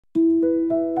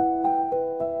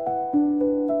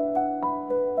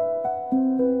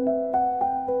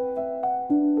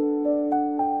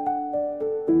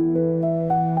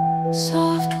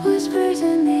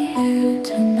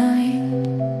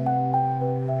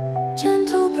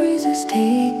breezes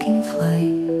taking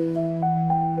flight.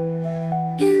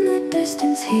 In the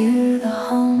distance hear the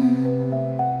hum,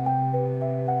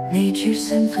 nature's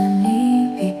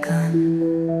symphony begun.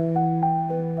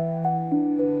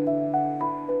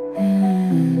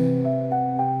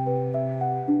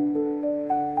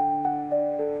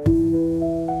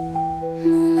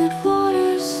 Moonlit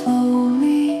waters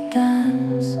slowly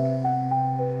dance,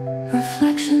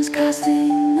 reflections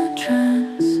casting a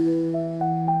trance.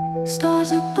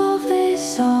 Stars above they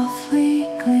softly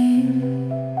gleam,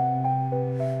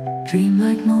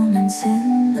 dreamlike moments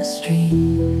in the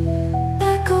stream.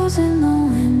 Echoes in the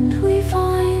wind we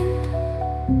find,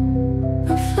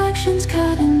 reflections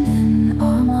cabined in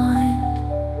our mind.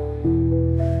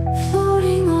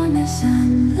 Floating on this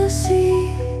endless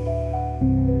sea,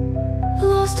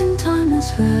 lost in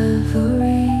timeless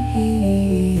reverie.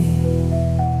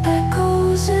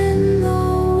 Echoes in the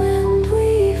wind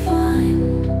we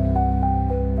find,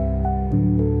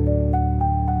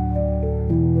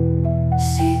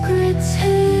 secrets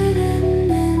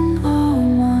hidden in our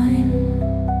mind.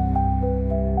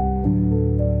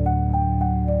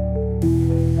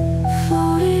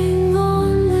 Floating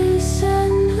on this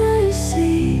endless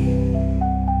sea,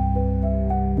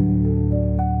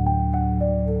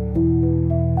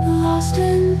 lost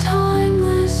in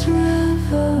timeless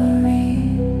reverie.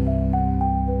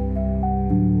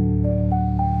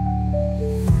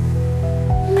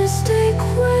 Mystic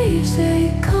waves,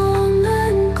 they come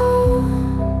and go,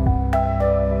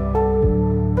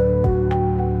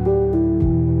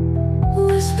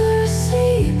 whisper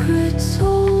secrets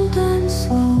old and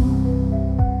slow.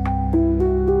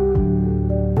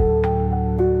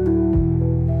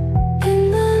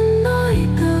 In the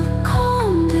night the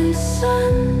calm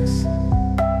descends,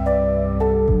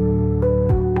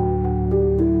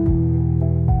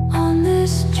 on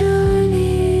this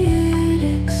journey it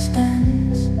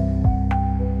extends.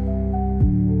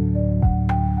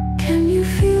 Can you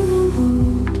feel the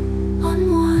world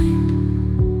unwind?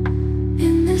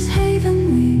 In this haven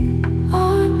we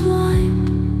are blind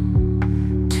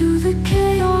to the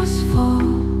chaos far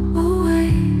away.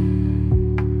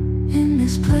 In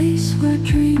this place where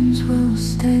dreams will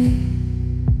stay.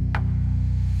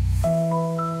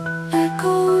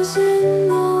 Echoes in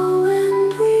the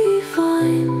wind we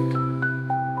find,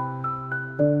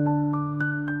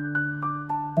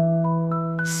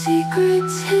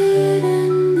 secrets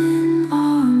hidden in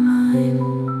our mind.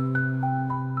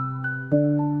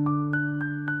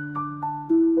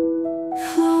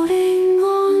 Floating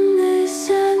on this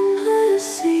endless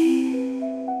sea,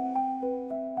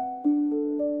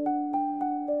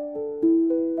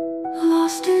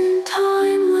 lost in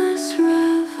timeless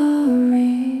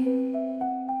reverie.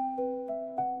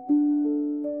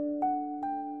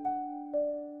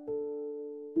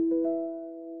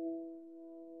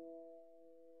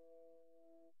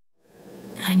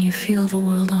 And you feel the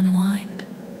world unwind.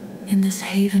 In this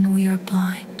haven we are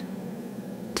blind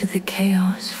to the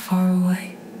chaos far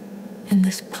away. In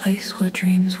this place where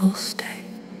dreams will stay.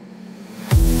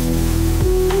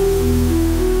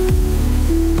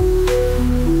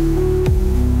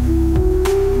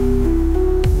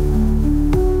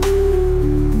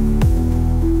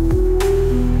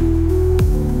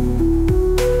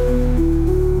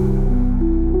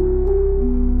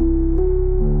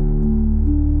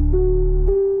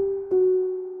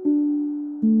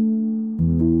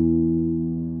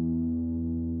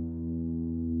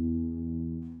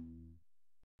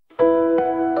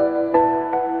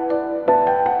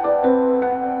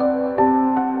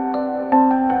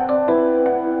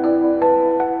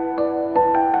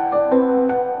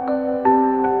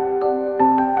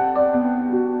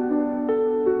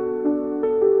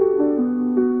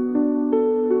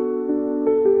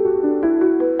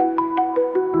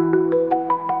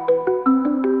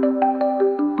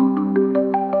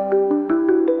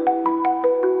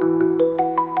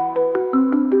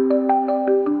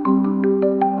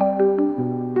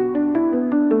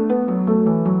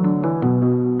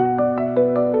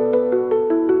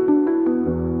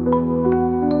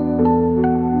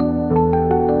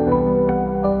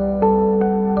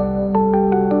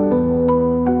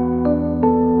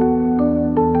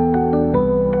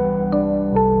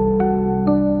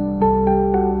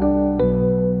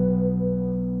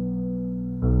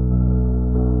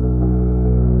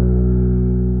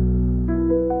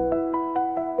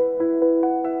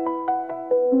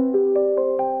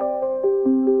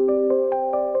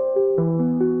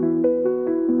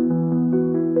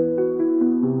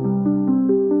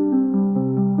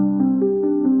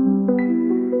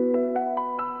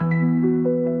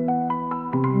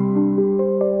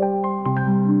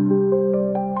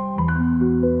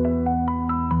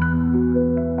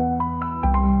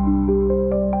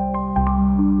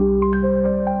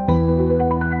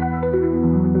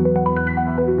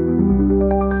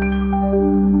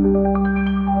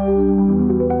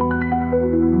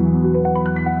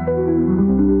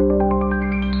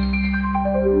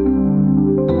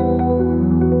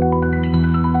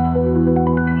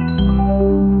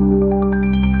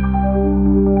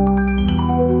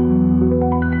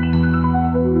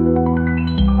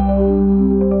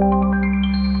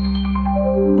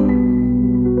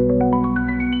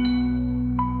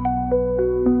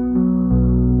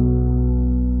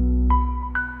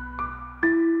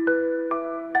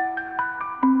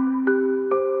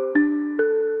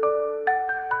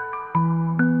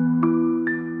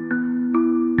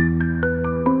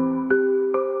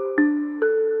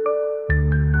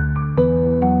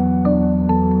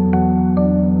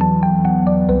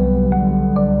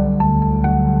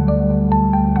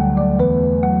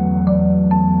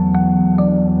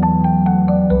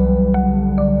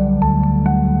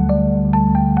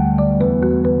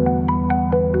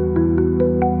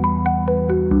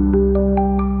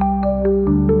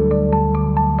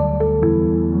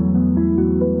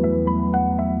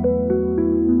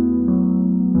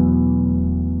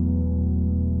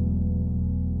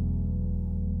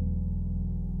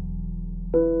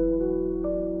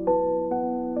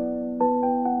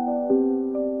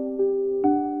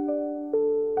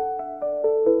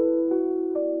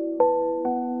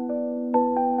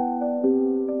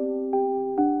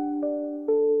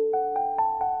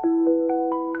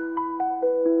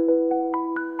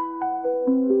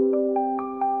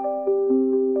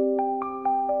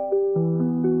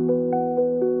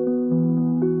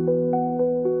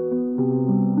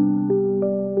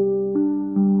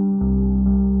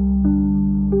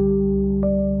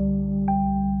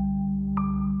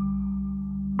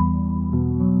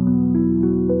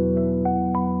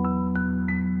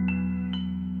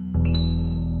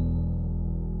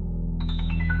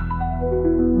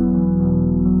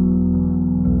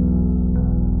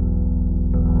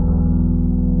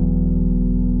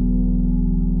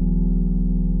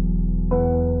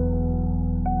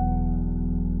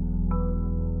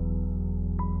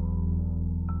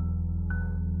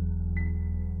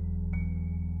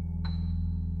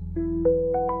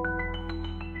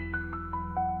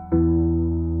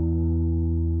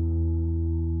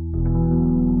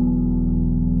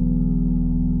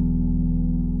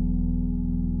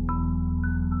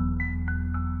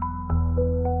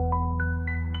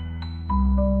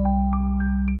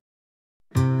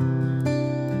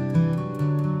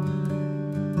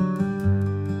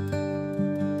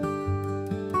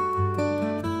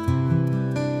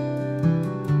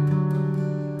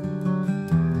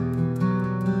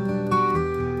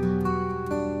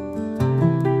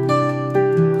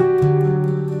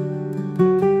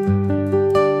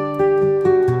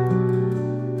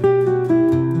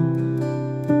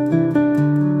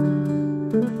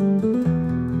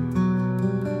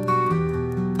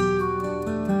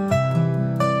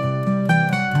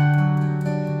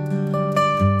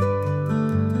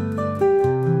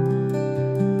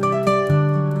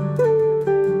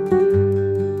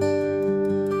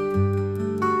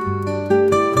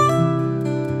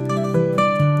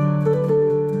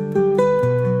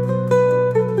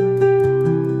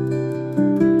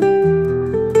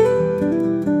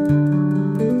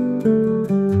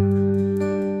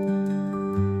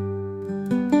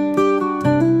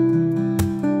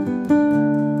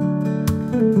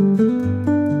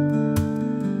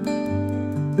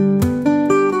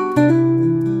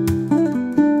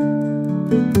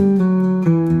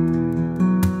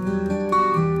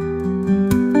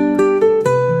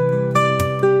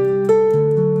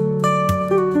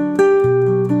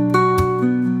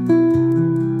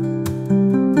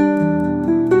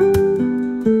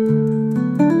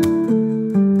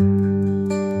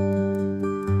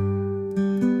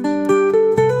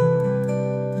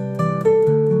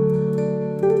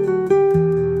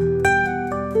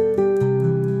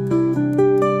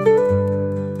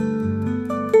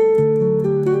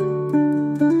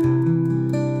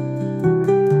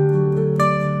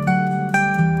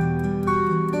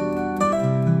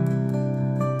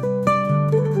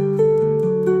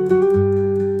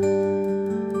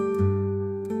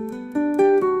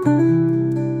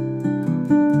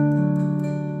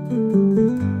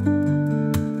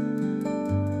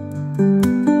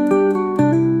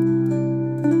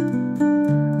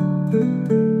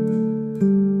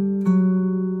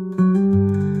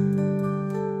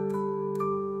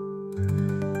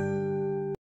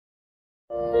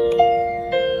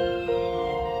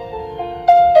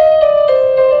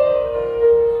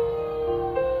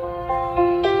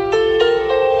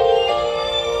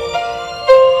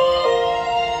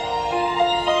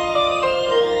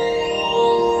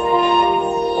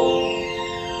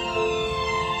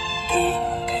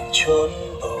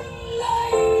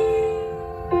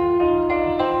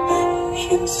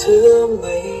 hiên giữa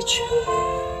mây trời.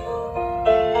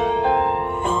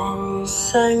 Non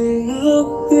xanh ước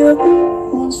biết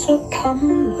muôn sắc thắm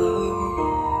lời,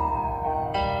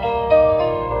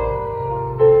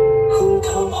 hương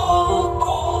thơm hoa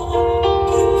cỏ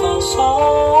thuyền vào gió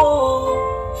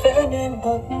vẽ nên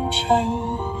bức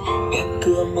tranh đẹp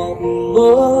tựa mộng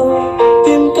mơ.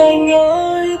 Tìm cánh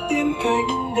ơi tìm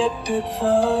cánh đẹp tuyệt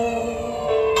vời,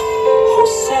 hồ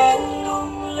sen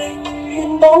lung linh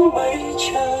in bóng mây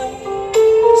trời.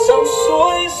 Dòng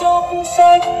suối dốc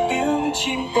rách tiếng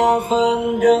chim ca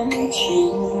vang đắm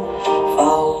chìm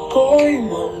vào cõi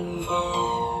mộng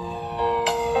vàng.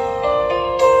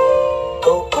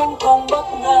 Cầu cong cong bắc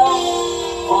ngang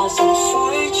qua dòng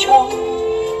suối trong,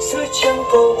 dưới chân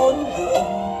cầu uốn lượn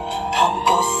thảm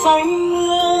cỏ xanh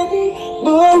mướt.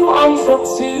 Bước anh giật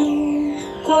dịu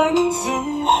cánh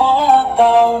rừng hoa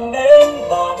tạo nên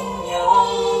bản nhạc,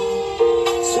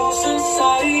 dù sự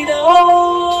say đắm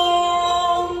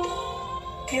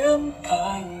kiếm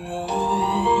cánh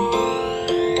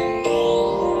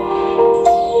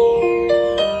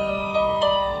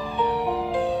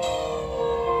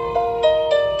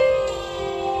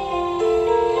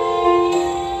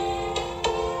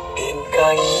tìm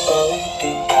cánh ơi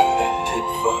tìm cánh đẹp tuyệt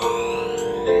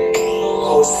vời,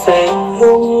 hồ sen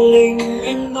lung linh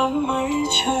in bóng mây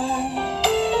trời.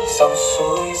 Dòng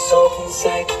suối dốc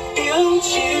rách tiếng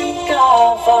chim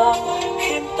ca vang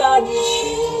khiến ta như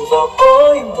chìm vào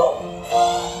cõi mộng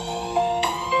vàng.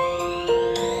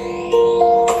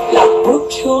 Lạc bước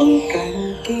trốn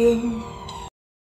cành tiên